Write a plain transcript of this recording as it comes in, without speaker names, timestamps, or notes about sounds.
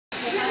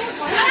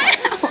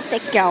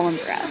How's it going,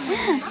 bro?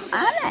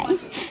 Alright.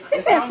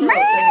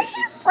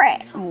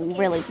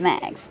 Really, it's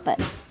Max,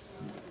 but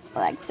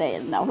like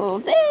saying the whole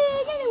thing,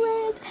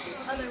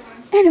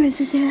 anyways,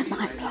 this is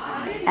my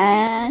vlog,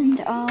 and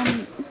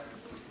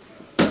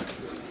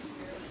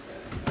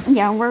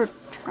yeah, we're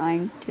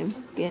trying to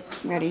get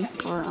ready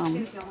for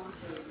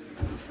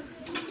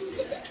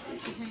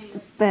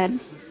bed,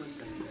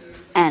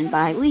 and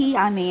by we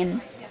I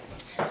mean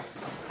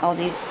all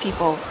these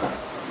people,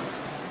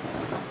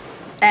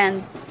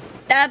 and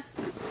that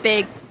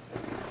big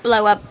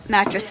blow up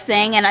mattress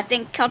thing, and I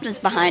think Kelton's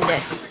behind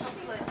it.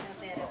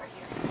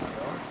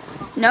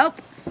 Nope,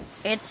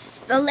 it's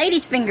the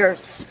lady's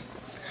fingers.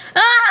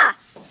 Ah!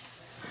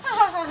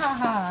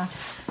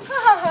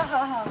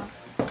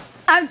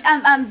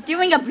 I'm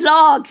doing a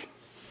vlog.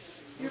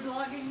 You're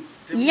vlogging?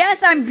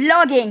 Yes, I'm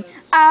vlogging.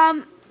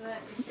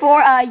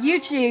 For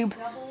YouTube.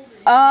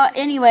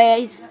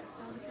 Anyways,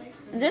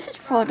 this is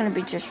probably gonna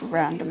be just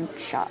random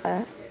shot.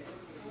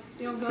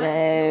 So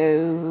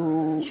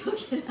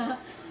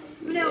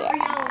No, are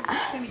y'all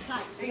gonna be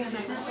tight? Are you gonna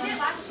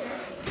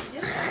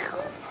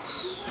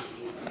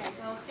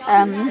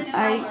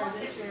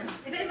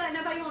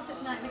nobody wants it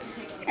tonight, we can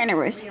take it.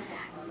 anyways,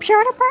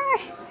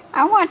 PewDiePie,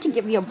 I want to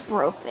give you a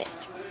bro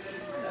fist.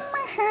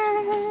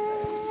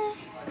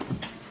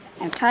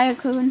 And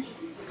Kaya-kun,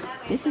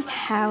 this is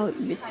how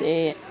you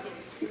say it.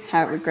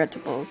 How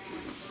regrettable.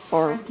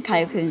 Or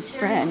Kaya-kun's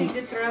friend,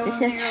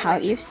 this is how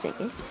you say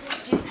it.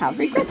 How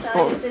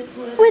regrettable.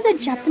 With a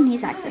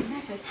Japanese accent.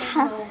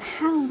 How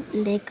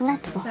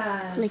regrettable.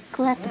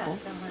 Regrettable.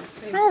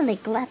 How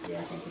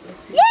regrettable.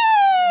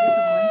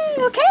 Yay!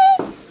 Okay?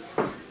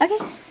 Okay,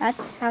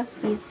 that's how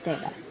you say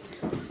that.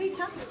 Who are you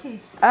talking to?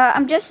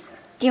 I'm just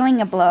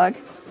doing a blog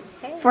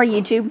for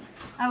YouTube.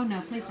 Oh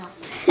no, please don't.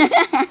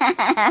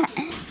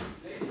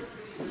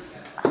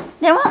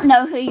 They won't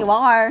know who you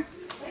are.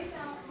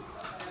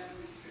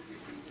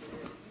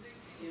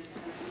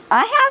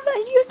 I have a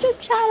YouTube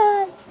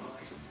channel.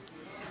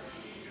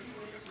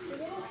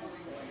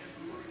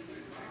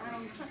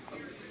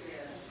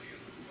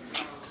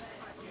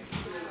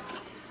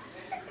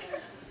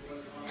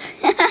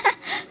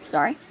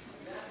 Sorry.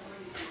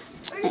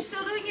 Are you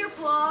still doing your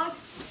vlog?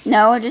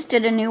 No, I just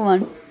did a new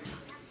one.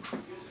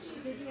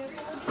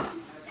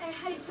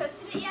 Have you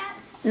posted it yet?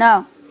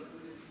 No.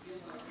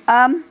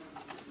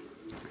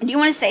 Do you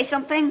want to say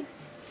something?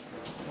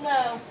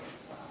 No.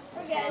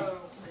 We're good.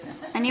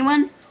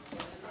 Anyone?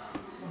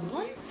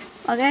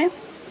 Okay.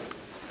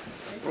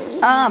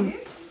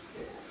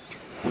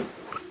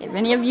 If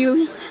any of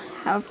you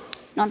have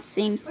not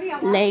seen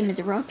Les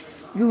Miserables,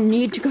 you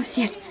need to go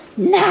see it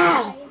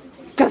now.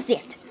 Go see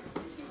it.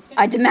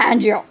 I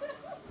demand you.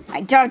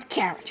 I don't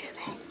care what you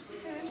think.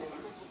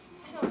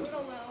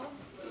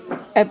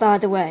 Oh, by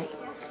the way,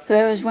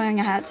 whoever's wearing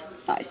a hat,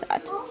 nice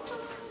hat.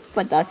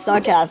 But that's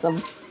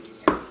sarcasm.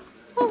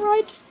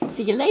 Alright,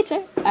 see you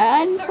later.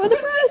 And for the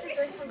bros,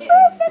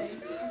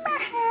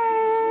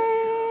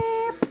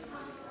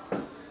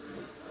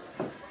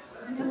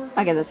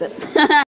 okay, that's it.